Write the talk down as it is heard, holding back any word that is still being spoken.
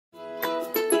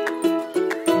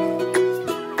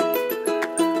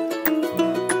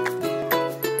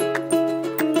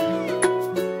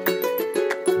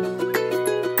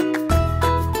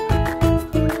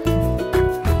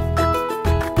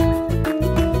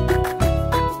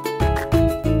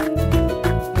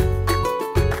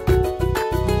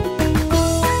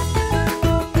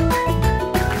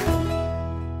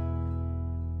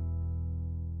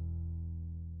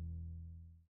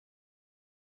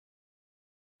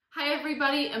Hi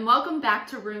everybody, and welcome back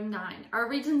to Room 9, our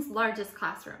region's largest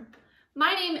classroom.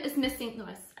 My name is Miss St.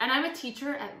 Louis, and I'm a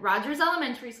teacher at Rogers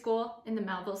Elementary School in the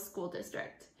Mehlville School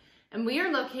District, and we are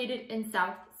located in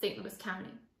South St. Louis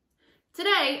County.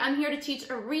 Today, I'm here to teach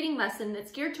a reading lesson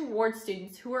that's geared towards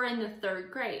students who are in the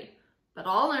 3rd grade, but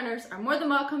all learners are more than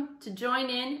welcome to join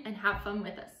in and have fun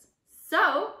with us.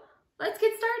 So, let's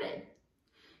get started.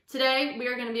 Today, we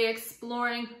are going to be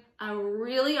exploring a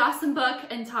really awesome book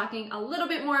and talking a little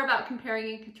bit more about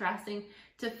comparing and contrasting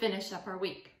to finish up our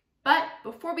week. But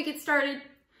before we get started,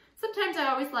 sometimes I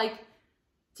always like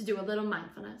to do a little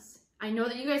mindfulness. I know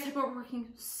that you guys have been working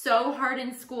so hard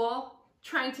in school,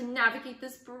 trying to navigate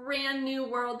this brand new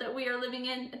world that we are living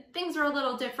in, and things are a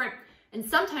little different. And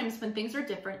sometimes when things are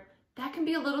different, that can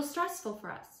be a little stressful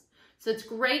for us. So it's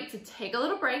great to take a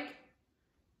little break,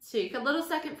 take a little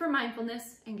second for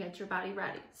mindfulness, and get your body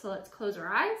ready. So let's close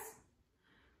our eyes,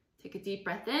 take a deep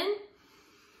breath in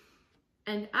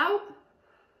and out,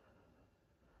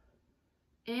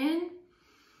 in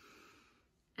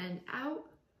and out.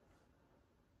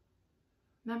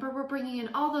 Remember, we're bringing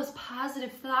in all those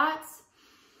positive thoughts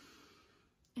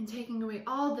and taking away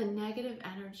all the negative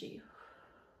energy.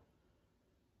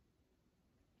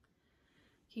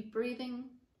 Keep breathing.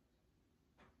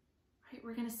 Right,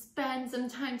 we're gonna spend some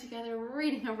time together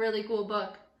reading a really cool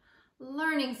book,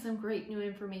 learning some great new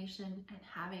information, and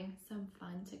having some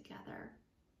fun together.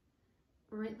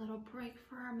 Great little break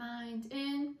for our mind,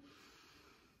 in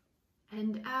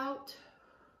and out.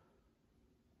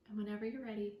 And whenever you're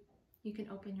ready, you can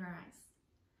open your eyes.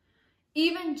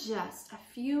 Even just a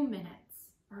few minutes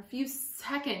or a few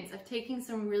seconds of taking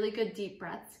some really good deep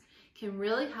breaths can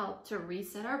really help to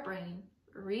reset our brain,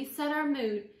 reset our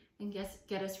mood, and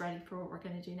get us ready for what we're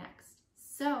going to do next.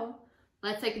 So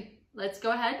let's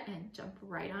go ahead and jump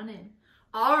right on in.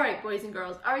 All right, boys and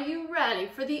girls, are you ready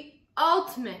for the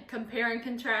ultimate compare and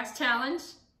contrast challenge?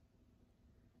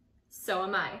 So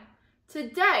am I.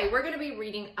 Today, we're going to be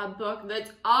reading a book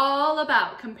that's all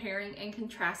about comparing and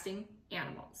contrasting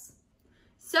animals.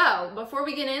 So before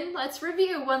we get in, let's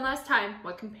review one last time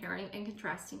what comparing and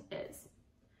contrasting is.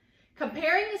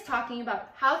 Comparing is talking about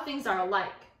how things are alike,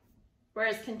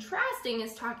 whereas contrasting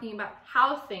is talking about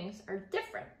how things are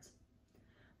different.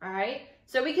 All right,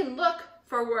 so we can look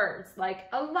for words like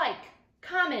alike,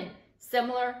 common,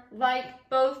 similar, like,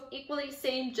 both, equally,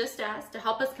 same, just as, to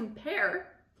help us compare.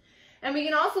 And we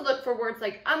can also look for words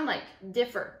like unlike,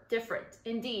 differ, different,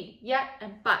 indeed, yet,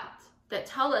 and but, that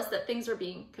tell us that things are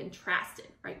being contrasted,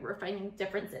 right? We're finding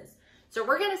differences. So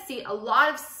we're going to see a lot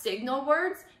of signal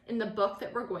words in the book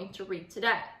that we're going to read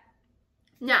today.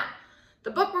 Now, the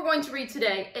book we're going to read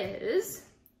today is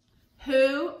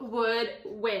Who Would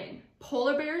Win?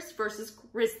 Polar Bears versus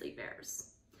Grizzly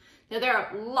Bears. Now, there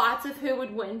are lots of Who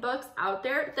Would Win books out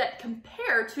there that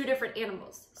compare two different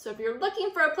animals. So if you're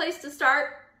looking for a place to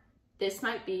start, this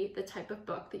might be the type of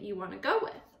book that you want to go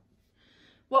with.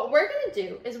 What we're going to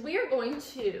do is we are going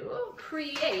to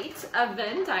create a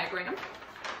Venn diagram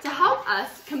to help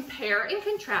us compare and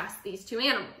contrast these two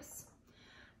animals.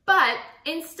 But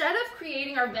instead of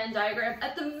creating our Venn diagram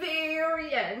at the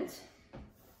very end,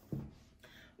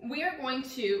 we are going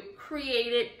to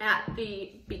create it at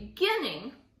the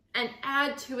beginning and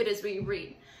add to it as we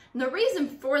read. And the reason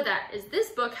for that is this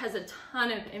book has a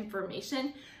ton of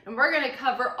information, and we're going to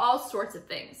cover all sorts of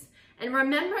things. And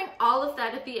remembering all of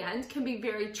that at the end can be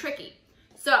very tricky.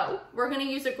 So we're going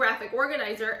to use a graphic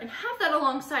organizer and have that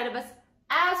alongside of us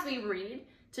as we read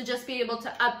to just be able to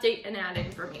update and add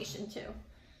information to.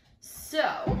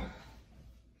 So,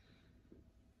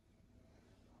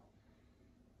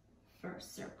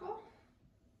 first circle,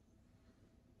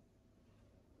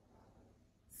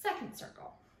 second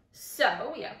circle.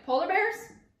 So we have polar bears,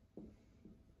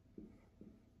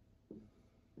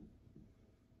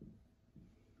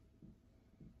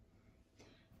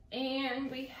 and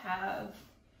we have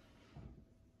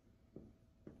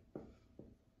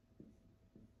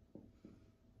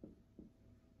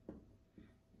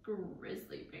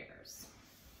grizzly bears.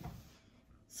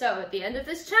 So at the end of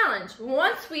this challenge,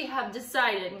 once we have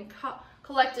decided and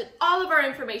collected all of our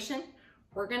information,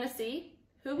 we're going to see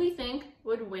who we think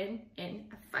would win in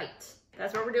a fight.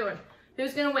 That's what we're doing.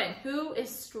 Who's going to win? Who is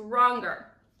stronger?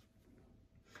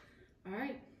 All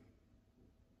right.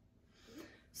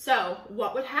 So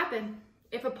what would happen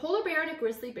if a polar bear and a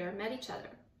grizzly bear met each other?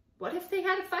 What if they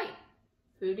had a fight?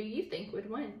 Who do you think would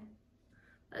win?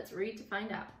 Let's read to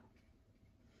find out.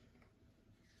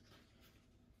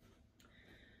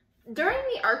 During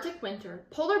the Arctic winter,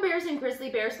 polar bears and grizzly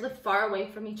bears live far away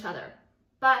from each other.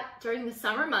 But during the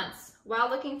summer months, while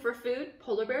looking for food,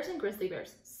 polar bears and grizzly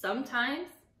bears sometimes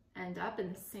end up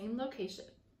in the same location.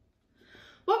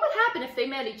 What would happen if they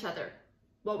met each other?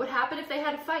 What would happen if they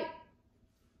had a fight?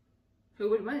 Who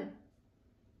would win?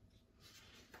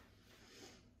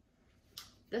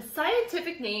 The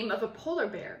scientific name of a polar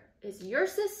bear is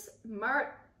Ursus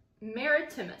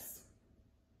maritimus.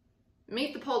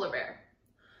 Meet the polar bear.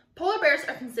 Polar bears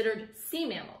are considered sea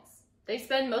mammals. They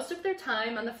spend most of their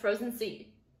time on the frozen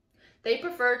sea. They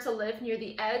prefer to live near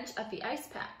the edge of the ice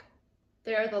pack.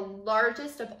 They are the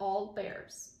largest of all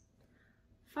bears.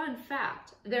 Fun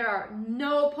fact, there are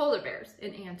no polar bears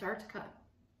in Antarctica.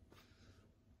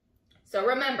 So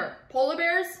remember, polar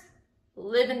bears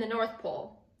live in the North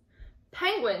Pole.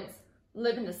 Penguins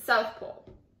live in the South Pole.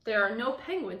 There are no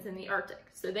penguins in the Arctic,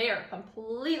 so they are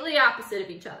completely opposite of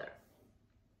each other.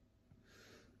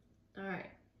 All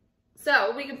right,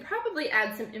 so we can probably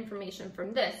add some information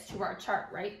from this to our chart,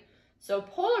 right? So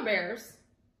polar bears,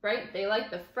 right, they like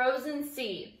the frozen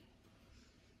sea,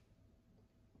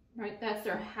 right? That's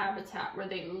their habitat where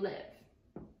they live.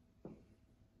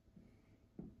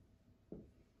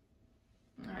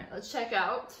 All right, let's check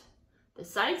out the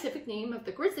scientific name of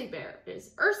the grizzly bear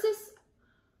is Ursus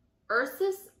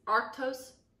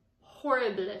arctos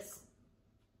horribilis.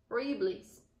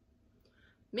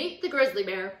 Meet the grizzly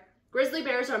bear. Grizzly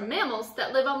bears are mammals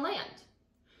that live on land.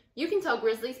 You can tell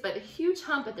grizzlies by the huge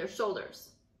hump at their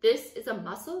shoulders. This is a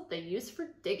muscle they use for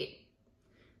digging.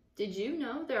 Did you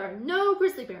know there are no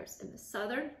grizzly bears in the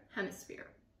southern hemisphere?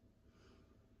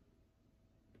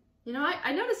 You know,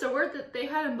 I noticed a word that they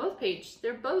had on both pages.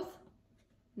 They're both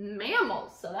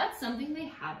mammals, so that's something they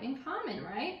have in common,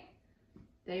 right?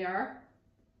 They are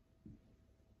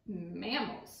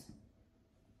mammals.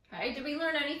 Okay, did we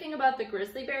learn anything about the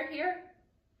grizzly bear here?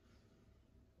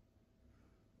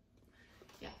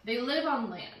 Yeah, they live on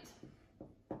land.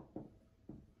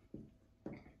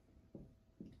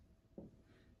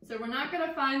 So we're not going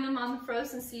to find them on the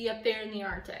frozen sea up there in the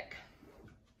Arctic.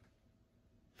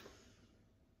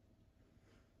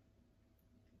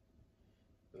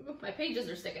 Ooh, my pages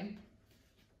are sticking.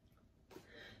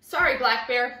 Sorry, black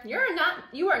bear,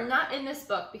 you are not in this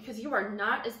book because you are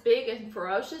not as big and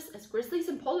ferocious as grizzlies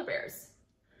and polar bears.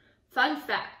 Fun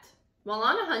fact, while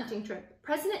on a hunting trip,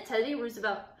 President Teddy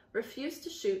Roosevelt refused to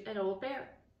shoot an old bear.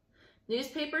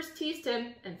 Newspapers teased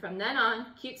him, and from then on,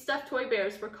 cute stuffed toy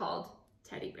bears were called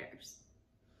teddy bears.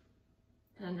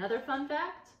 And another fun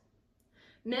fact,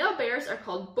 male bears are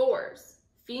called boars.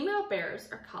 Female bears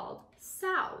are called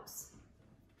sows.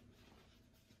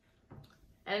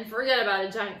 And forget about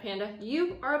a giant panda.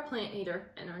 You are a plant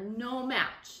eater and are no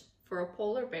match for a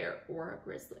polar bear or a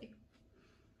grizzly.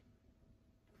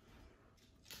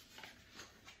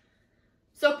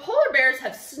 So polar bears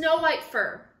have snow-white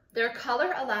fur. Their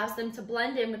color allows them to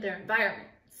blend in with their environment,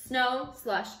 snow,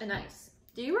 slush, and ice.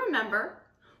 Do you remember,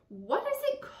 what is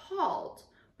it called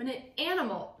when an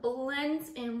animal blends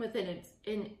in with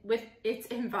its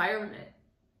environment?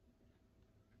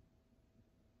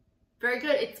 Very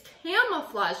good, it's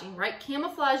camouflaging, right?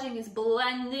 Camouflaging is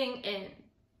blending in,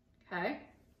 okay?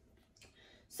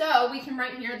 So we can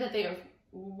write here that they have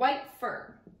white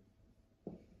fur.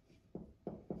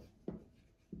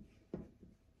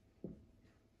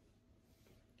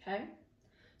 Okay,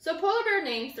 so polar bear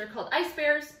names, they're called ice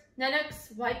bears,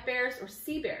 Nenooks, white bears, or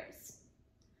sea bears.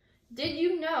 Did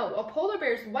you know a polar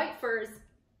bear's white fur is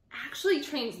actually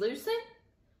translucent?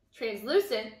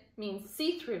 Translucent means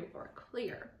see-through or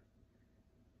clear.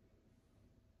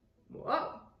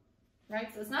 Whoa,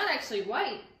 right? So it's not actually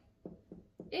white,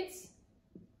 it's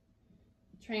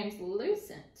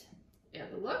translucent.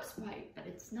 It looks white, but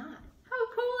it's not. How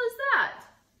cool is that?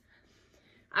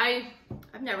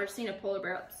 I've never seen a polar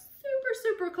bear up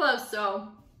super close, so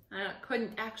I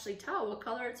couldn't actually tell what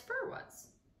color its fur was.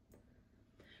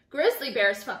 Grizzly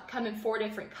bears come in 4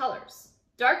 different colors: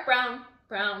 dark brown,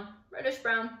 brown, reddish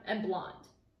brown, and blonde.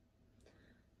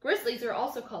 Grizzlies are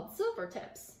also called silver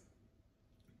tips.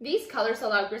 These colors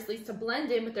allow grizzlies to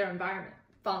blend in with their environment: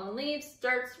 fallen leaves,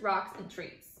 dirt, rocks, and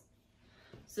trees.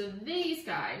 So these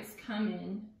guys come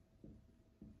in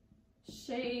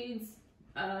shades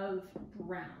of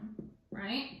brown,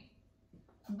 right?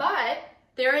 But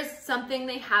there is something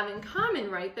they have in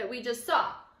common, right, that we just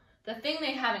saw. The thing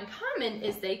they have in common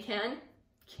is they can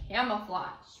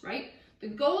camouflage, right? The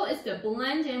goal is to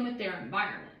blend in with their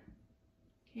environment.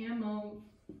 Camouflage.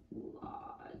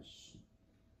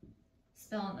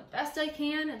 Spelling the best I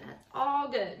can, and that's all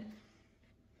good.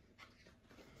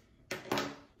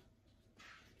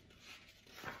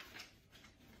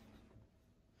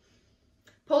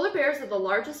 Polar bears are the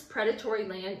largest predatory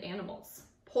land animals.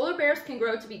 Polar bears can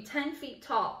grow to be 10 feet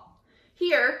tall.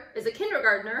 Here is a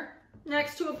kindergartner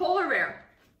next to a polar bear.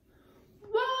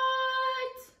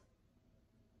 What?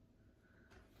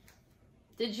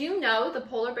 Did you know the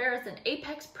polar bear is an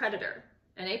apex predator?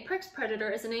 An apex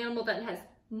predator is an animal that has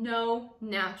no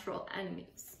natural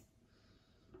enemies.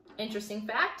 Interesting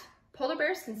fact, polar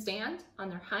bears can stand on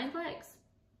their hind legs.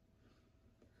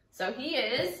 So he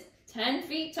is 10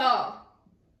 feet tall.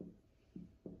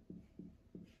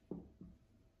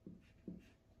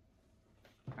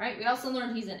 All right, we also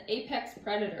learned he's an apex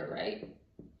predator, right?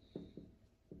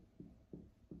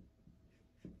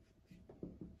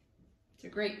 It's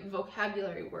a great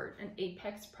vocabulary word, an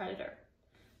apex predator.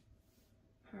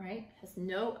 All right, has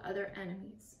no other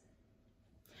enemies.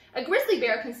 A grizzly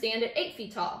bear can stand at 8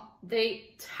 feet tall.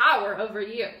 They tower over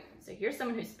you. So here's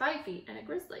someone who's 5 feet and a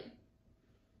grizzly.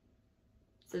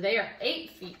 So they are 8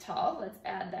 feet tall. Let's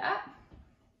add that.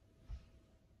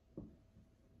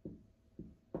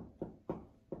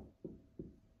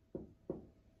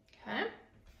 Okay.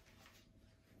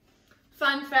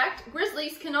 Fun fact,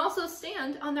 grizzlies can also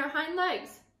stand on their hind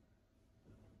legs.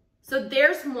 So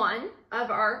there's one of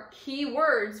our key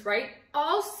words, right?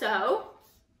 Also,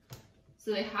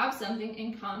 so they have something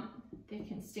in common. They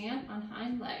can stand on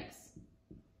hind legs.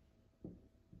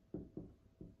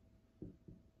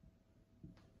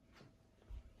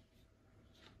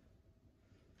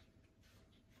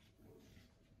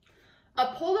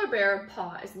 A polar bear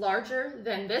paw is larger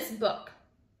than this book.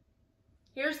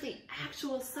 Here's the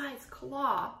actual size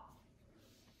claw.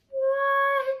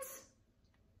 What?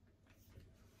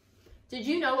 Did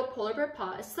you know a polar bear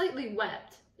paw is slightly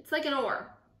webbed? It's like an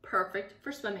oar, perfect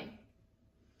for swimming.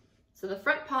 So the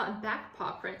front paw and back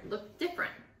paw print look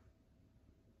different.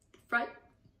 The front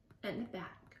and the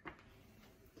back.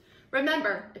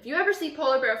 Remember, if you ever see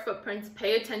polar bear footprints,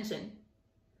 pay attention.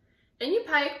 In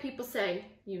Yupik, people say,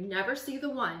 you never see the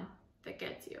one that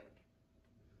gets you.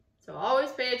 So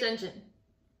always pay attention.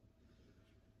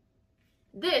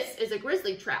 This is a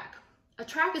grizzly track. A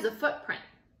track is a footprint.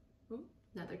 Ooh,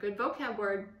 another good vocab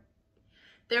word.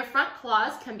 Their front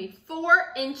claws can be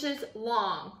 4 inches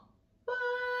long.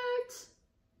 What?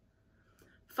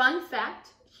 Fun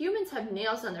fact, humans have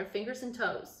nails on their fingers and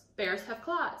toes. Bears have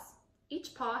claws.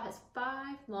 Each paw has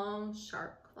 5 long,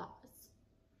 sharp claws.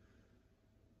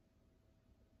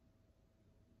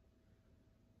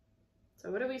 So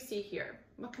what do we see here?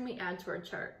 What can we add to our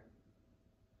chart?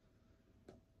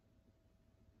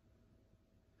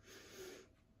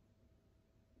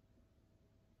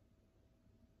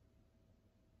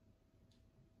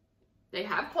 They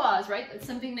have claws, right? That's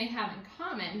something they have in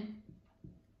common.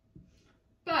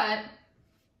 But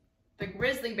the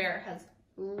grizzly bear has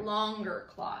longer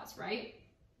claws, right?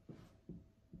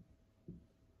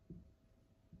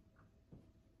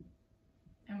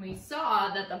 And we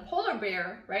saw that the polar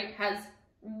bear, right, has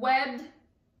webbed,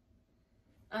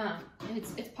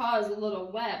 its paw is a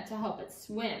little webbed to help it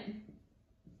swim.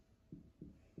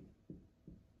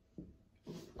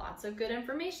 Lots of good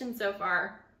information so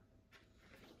far.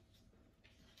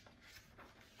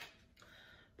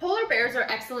 Polar bears are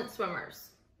excellent swimmers.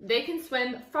 They can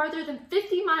swim farther than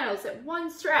 50 miles at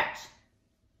one stretch.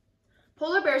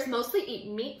 Polar bears mostly eat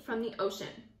meat from the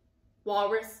ocean.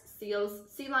 Walrus, seals,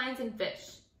 sea lions, and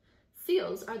fish.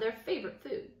 Seals are their favorite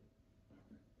food.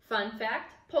 Fun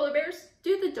fact, polar bears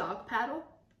do the dog paddle.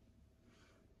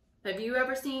 Have you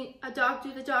ever seen a dog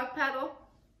do the dog paddle?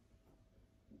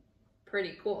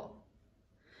 Pretty cool.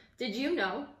 Did you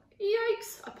know?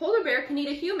 Yikes, a polar bear can eat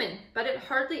a human, but it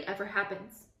hardly ever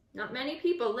happens. Not many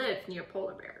people live near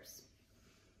polar bears.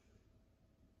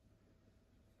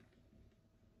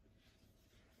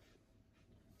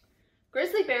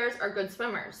 Grizzly bears are good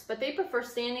swimmers, but they prefer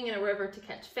standing in a river to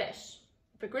catch fish.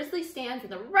 If a grizzly stands in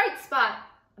the right spot,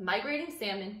 a migrating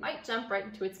salmon might jump right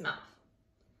into its mouth.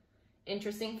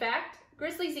 Interesting fact,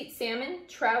 grizzlies eat salmon,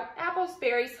 trout, apples,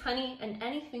 berries, honey, and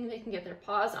anything they can get their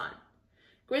paws on.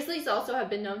 Grizzlies also have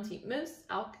been known to eat moose,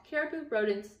 elk, caribou,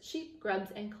 rodents, sheep,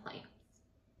 grubs, and clams.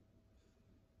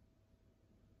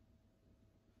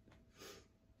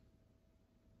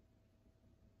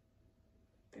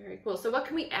 Very cool. So what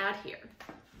can we add here?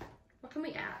 What can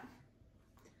we add?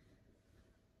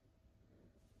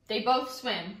 They both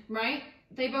swim, right?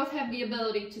 They both have the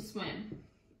ability to swim.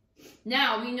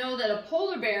 Now we know that a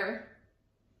polar bear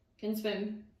can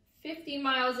swim 50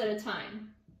 miles at a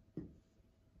time.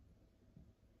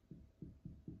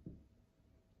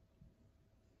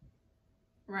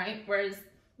 Right? Whereas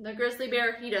the grizzly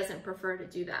bear, he doesn't prefer to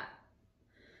do that.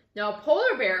 Now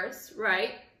polar bears,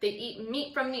 right, they eat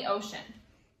meat from the ocean.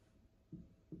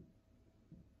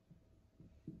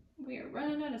 We are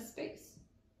running out of space.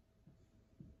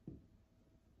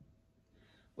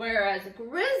 Whereas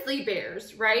grizzly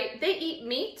bears, right, they eat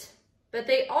meat, but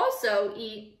they also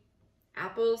eat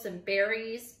apples and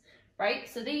berries, right?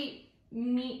 So they eat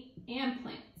meat and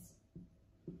plants.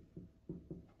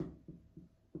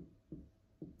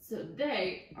 So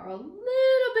they are a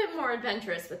little bit more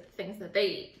adventurous with the things that they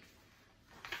eat.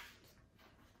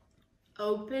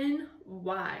 Open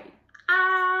wide.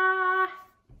 Ah!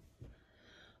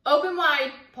 Open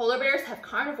wide, polar bears have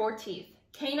carnivore teeth,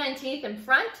 canine teeth in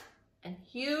front, and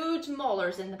huge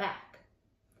molars in the back.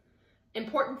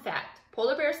 Important fact,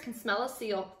 polar bears can smell a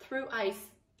seal through ice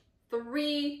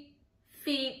 3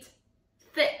 feet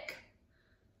thick.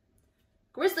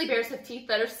 Grizzly bears have teeth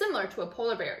that are similar to a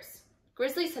polar bear's.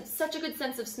 Grizzlies have such a good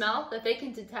sense of smell that they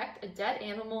can detect a dead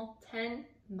animal 10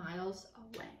 miles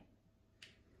away.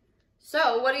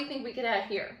 So what do you think we could add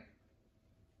here?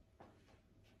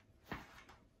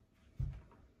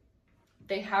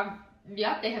 They have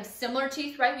similar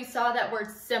teeth, right? We saw that word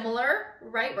similar,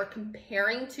 right? We're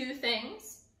comparing two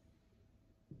things.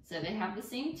 So they have the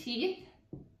same teeth.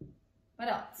 What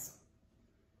else?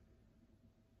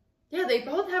 Yeah, they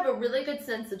both have a really good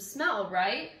sense of smell,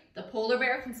 right? The polar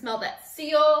bear can smell that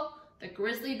seal. The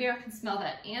grizzly bear can smell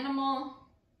that animal.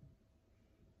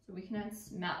 So we can add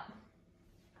smell.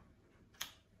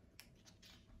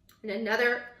 And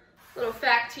another little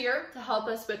fact here to help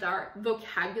us with our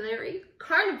vocabulary.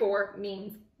 Carnivore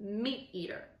means meat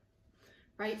eater,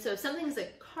 right? So if something's a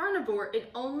carnivore,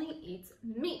 it only eats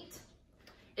meat.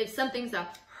 If something's a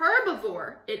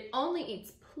herbivore, it only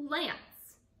eats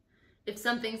plants. If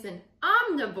something's an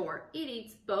omnivore, it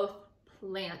eats both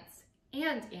plants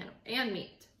and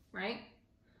meat, right?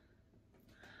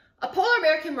 A polar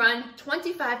bear can run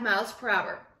 25 miles per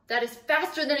hour. That is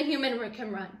faster than a human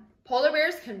can run. Polar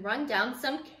bears can run down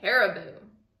some caribou.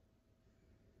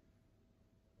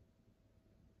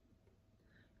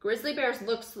 Grizzly bears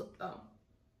look slow,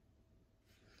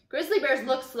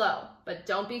 but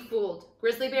don't be fooled.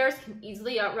 Grizzly bears can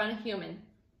easily outrun a human.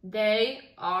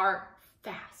 They are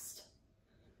fast.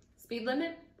 Speed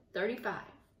limit, 35.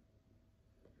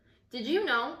 Did you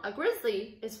know a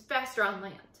grizzly is faster on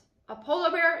land? A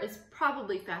polar bear is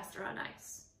probably faster on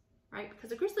ice, right?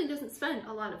 Because a grizzly doesn't spend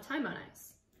a lot of time on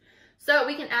ice. So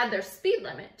we can add their speed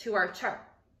limit to our chart.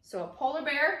 So a polar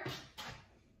bear,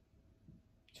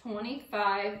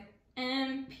 25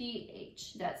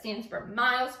 mph. That stands for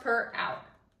miles per hour.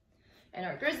 And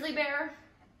our grizzly bear,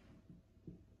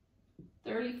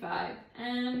 35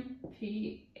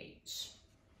 mph.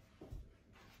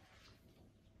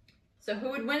 So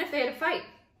who would win if they had a fight?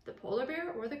 The polar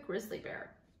bear or the grizzly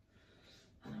bear?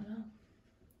 I don't know.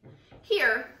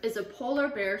 Here is a polar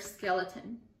bear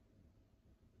skeleton.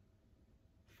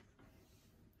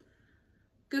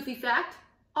 Goofy fact,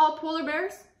 all polar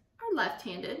bears are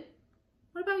left-handed.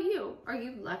 What about you? Are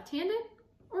you left-handed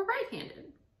or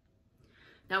right-handed?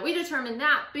 Now we determine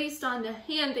that based on the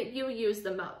hand that you use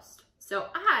the most. So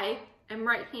I am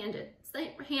right-handed. It's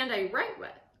the hand I write with.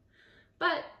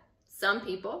 But some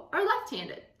people are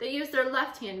left-handed. They use their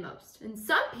left hand most. And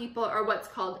some people are what's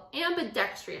called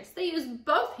ambidextrous. They use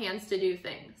both hands to do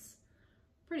things.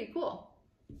 Pretty cool.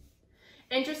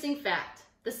 Interesting fact.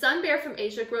 The sun bear from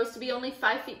Asia grows to be only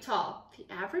 5 feet tall,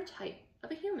 the average height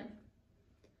of a human.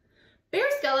 Bear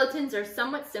skeletons are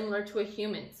somewhat similar to a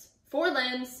human's. 4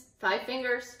 limbs, 5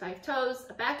 fingers, 5 toes,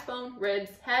 a backbone,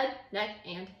 ribs, head, neck,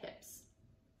 and hips.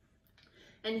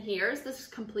 And here's this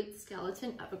complete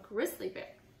skeleton of a grizzly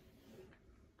bear.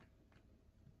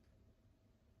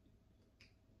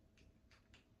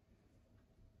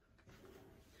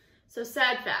 So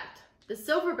sad fact, the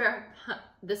silver bear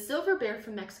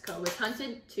from Mexico was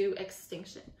hunted to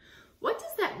extinction. What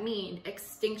does that mean,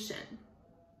 extinction?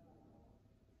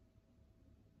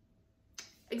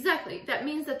 Exactly, that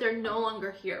means that they're no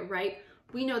longer here, right?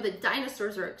 We know that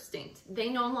dinosaurs are extinct. They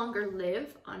no longer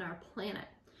live on our planet.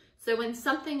 So when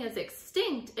something is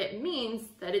extinct, it means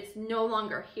that it's no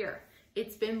longer here.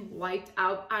 It's been wiped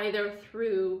out either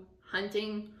through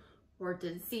hunting or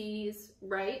disease,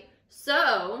 right?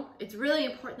 So it's really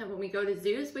important that when we go to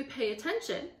zoos, we pay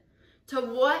attention to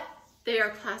what they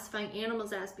are classifying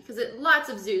animals as, because at lots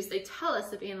of zoos, they tell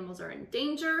us if animals are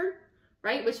endangered,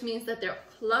 right? Which means that they're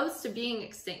close to being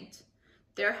extinct.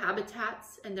 Their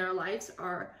habitats and their lives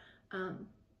are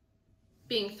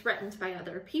being threatened by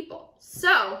other people.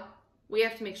 So we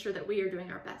have to make sure that we are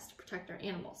doing our best to protect our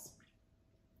animals.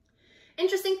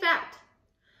 Interesting fact.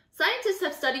 Scientists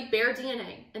have studied bear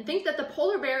DNA and think that the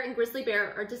polar bear and grizzly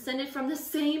bear are descended from the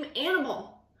same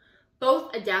animal,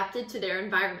 both adapted to their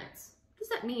environments. What does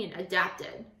that mean,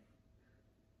 adapted?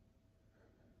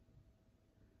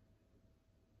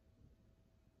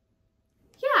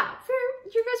 Yeah,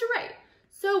 you guys are right.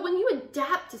 So when you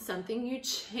adapt to something, you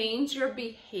change your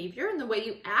behavior and the way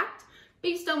you act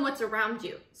based on what's around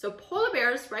you. So polar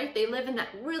bears, right, they live in that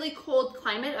really cold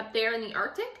climate up there in the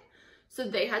Arctic. So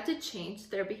they had to change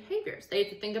their behaviors. They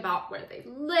had to think about where they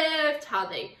lived, how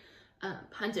they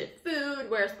hunted food,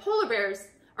 whereas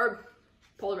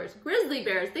grizzly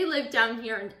bears, they live down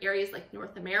here in areas like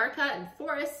North America and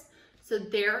forests. So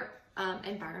their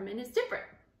environment is different.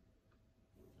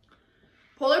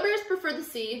 Polar bears prefer the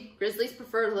sea, grizzlies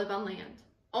prefer to live on land.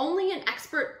 Only an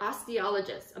expert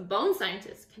osteologist, a bone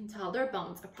scientist, can tell their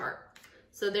bones apart.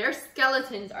 So their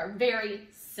skeletons are very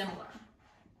similar.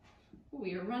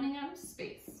 We are running out of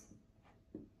space.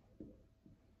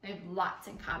 They have lots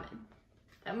in common.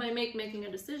 That might make making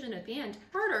a decision at the end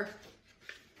harder.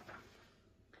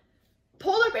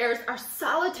 Polar bears are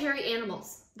solitary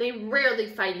animals. They rarely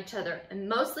fight each other and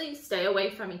mostly stay away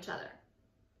from each other.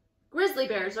 Grizzly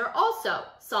bears are also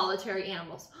solitary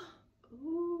animals.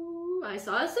 Ooh, I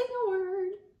saw a signal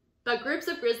word. But groups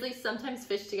of grizzlies sometimes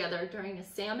fish together during a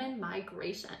salmon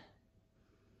migration.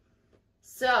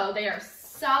 So they are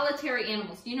solitary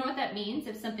animals. Do you know what that means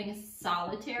if something is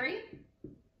solitary?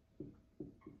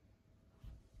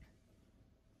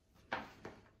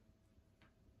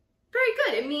 Very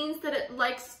good. It means that it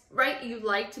likes, right? You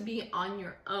like to be on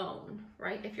your own,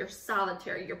 right? If you're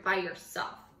solitary, you're by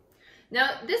yourself.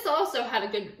 Now, this also had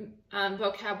a good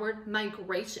vocab word,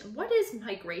 migration. What is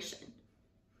migration?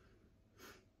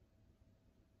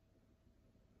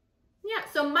 Yeah,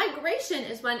 so migration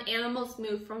is when animals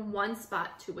move from one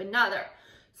spot to another.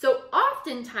 So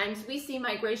oftentimes we see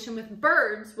migration with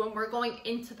birds when we're going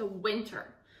into the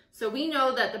winter. So we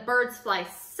know that the birds fly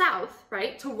south,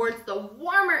 right, towards the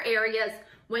warmer areas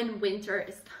when winter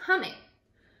is coming.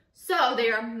 So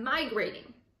they are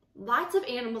migrating. Lots of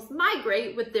animals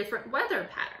migrate with different weather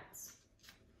patterns.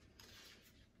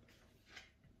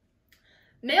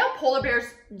 Male polar bears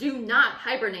do not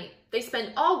hibernate. They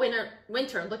spend all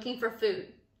winter looking for food.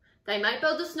 They might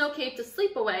build a snow cave to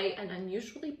sleep away an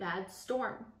unusually bad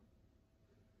storm.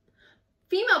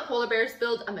 Female polar bears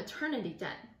build a maternity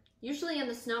den, usually in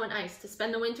the snow and ice, to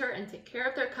spend the winter and take care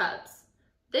of their cubs.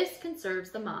 This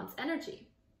conserves the mom's energy.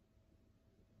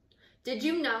 Did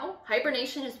you know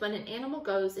hibernation is when an animal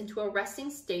goes into a resting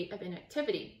state of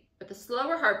inactivity with a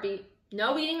slower heartbeat,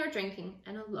 no eating or drinking,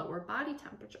 and a lower body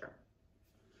temperature?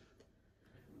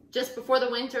 Just before the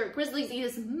winter, grizzlies eat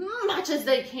as much as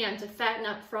they can to fatten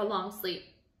up for a long sleep.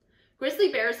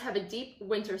 Grizzly bears have a deep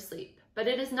winter sleep, but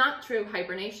it is not true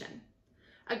hibernation.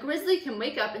 A grizzly can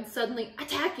wake up and suddenly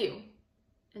attack you.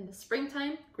 In the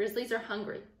springtime, grizzlies are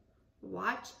hungry.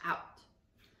 Watch out.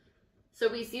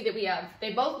 So we see that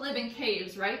they both live in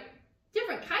caves, right?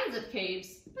 Different kinds of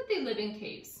caves, but they live in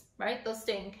caves, right? They'll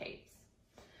stay in caves.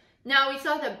 Now we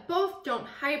saw that both don't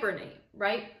hibernate,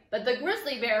 right? But the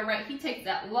grizzly bear, right, he takes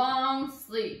that long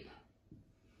sleep,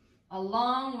 a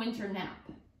long winter nap.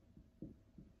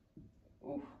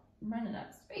 Ooh, I'm running out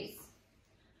of space,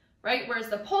 right? Whereas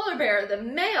the polar bear, the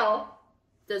male,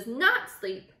 does not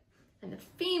sleep, and the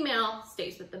female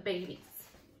stays with the babies.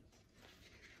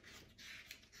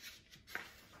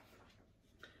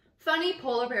 Funny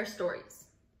polar bear stories.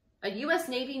 A U.S.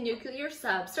 Navy nuclear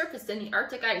sub surfaced in the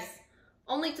Arctic ice,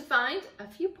 only to find a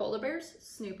few polar bears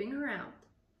snooping around.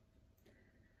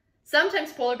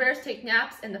 Sometimes polar bears take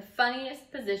naps in the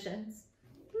funniest positions.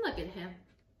 Look at him.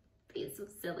 He's so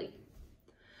silly.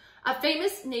 A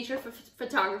famous nature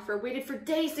photographer waited for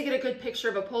days to get a good picture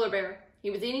of a polar bear. He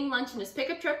was eating lunch in his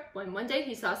pickup truck when one day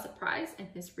he saw a surprise in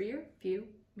his rear view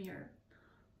mirror.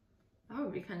 That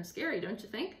would be kind of scary, don't you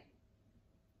think?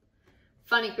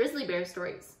 Funny grizzly bear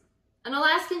stories. An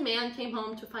Alaskan man came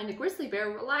home to find a grizzly bear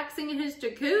relaxing in his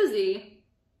jacuzzi.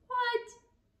 What?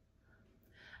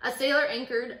 A sailor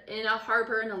anchored in a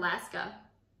harbor in Alaska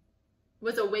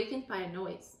was awakened by a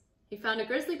noise. He found a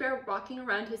grizzly bear walking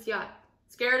around his yacht.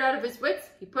 Scared out of his wits,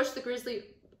 he pushed the grizzly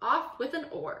off with an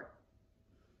oar.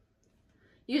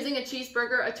 Using a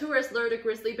cheeseburger, a tourist lured a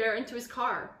grizzly bear into his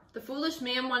car. The foolish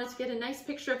man wanted to get a nice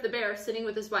picture of the bear sitting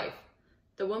with his wife.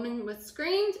 The woman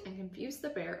screamed and confused the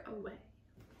bear away.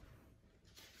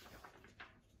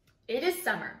 It is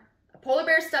summer. A polar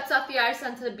bear steps off the ice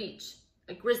onto the beach.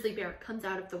 A grizzly bear comes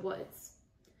out of the woods.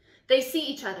 They see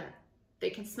each other. They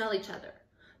can smell each other.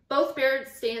 Both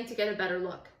bears stand to get a better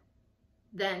look.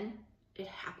 Then it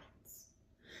happens.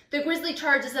 The grizzly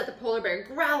charges at the polar bear,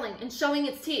 growling and showing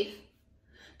its teeth.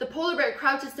 The polar bear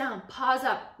crouches down, paws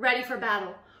up, ready for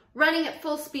battle. Running at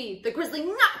full speed, the grizzly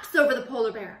knocks over the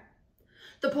polar bear.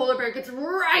 The polar bear gets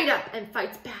right up and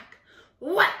fights back.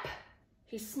 Whap!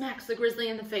 He smacks the grizzly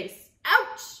in the face.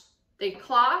 Ouch! They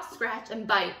claw, scratch, and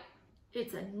bite.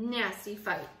 It's a nasty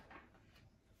fight.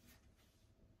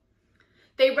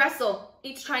 They wrestle,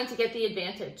 each trying to get the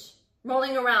advantage.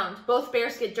 Rolling around, both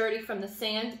bears get dirty from the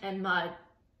sand and mud.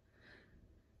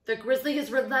 The grizzly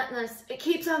is relentless. It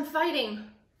keeps on fighting.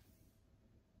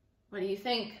 What do you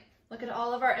think? Look at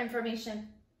all of our information.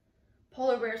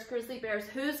 Polar bears, grizzly bears,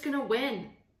 who's gonna win?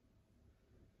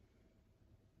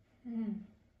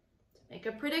 Make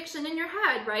a prediction in your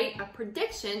head, right? A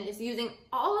prediction is using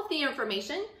all of the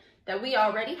information that we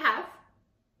already have,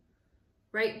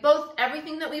 right? Both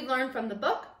everything that we've learned from the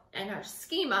book and our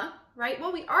schema, right?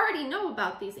 What we already know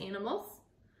about these animals,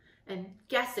 and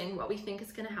guessing what we think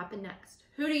is gonna happen next.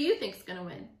 Who do you think is gonna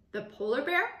win? The polar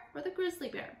bear or the grizzly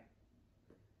bear?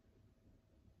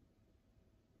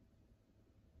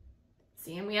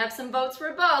 See, and we have some votes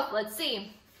for both. Let's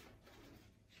see.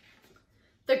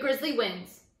 The grizzly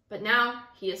wins, but now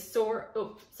he is sore.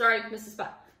 Oh, sorry, Mrs.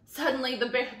 Spot. Suddenly,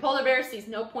 the polar bear sees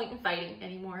no point in fighting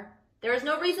anymore. There is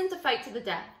no reason to fight to the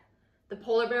death. The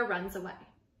polar bear runs away.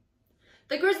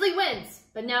 The grizzly wins,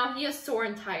 but now he is sore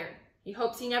and tired. He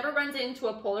hopes he never runs into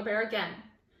a polar bear again.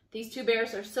 These two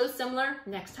bears are so similar,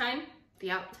 next time,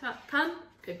 the outcome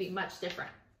could be much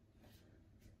different.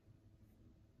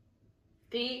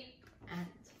 The end.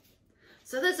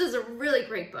 So this is a really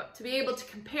great book to be able to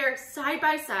compare side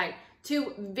by side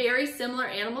two very similar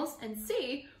animals and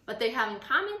see what they have in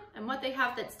common and what they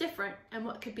have that's different and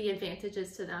what could be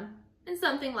advantages to them in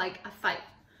something like a fight.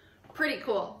 Pretty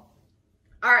cool.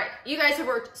 All right, you guys have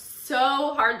worked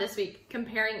so hard this week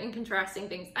comparing and contrasting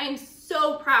things. I am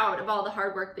so proud of all the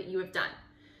hard work that you have done.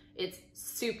 It's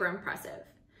super impressive.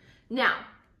 Now,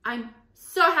 I'm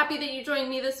so happy that you joined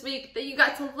me this week, that you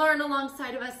got to learn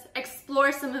alongside of us,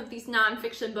 explore some of these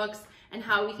nonfiction books and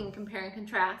how we can compare and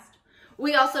contrast.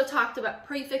 We also talked about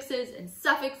prefixes and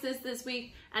suffixes this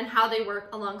week and how they work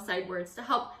alongside words to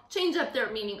help change up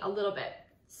their meaning a little bit.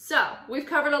 So we've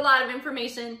covered a lot of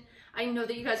information. I know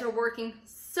that you guys are working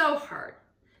so hard.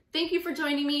 Thank you for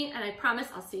joining me, and I promise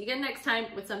I'll see you again next time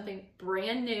with something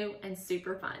brand new and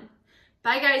super fun.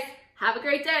 Bye guys, have a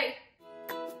great day.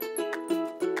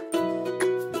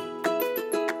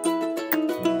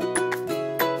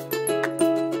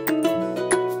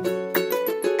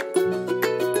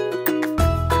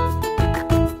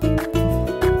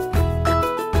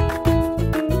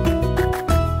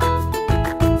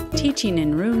 Teaching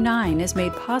in Room 9 is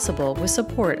made possible with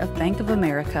support of Bank of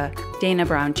America, Dana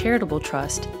Brown Charitable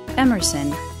Trust,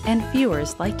 Emerson, and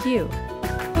viewers like you.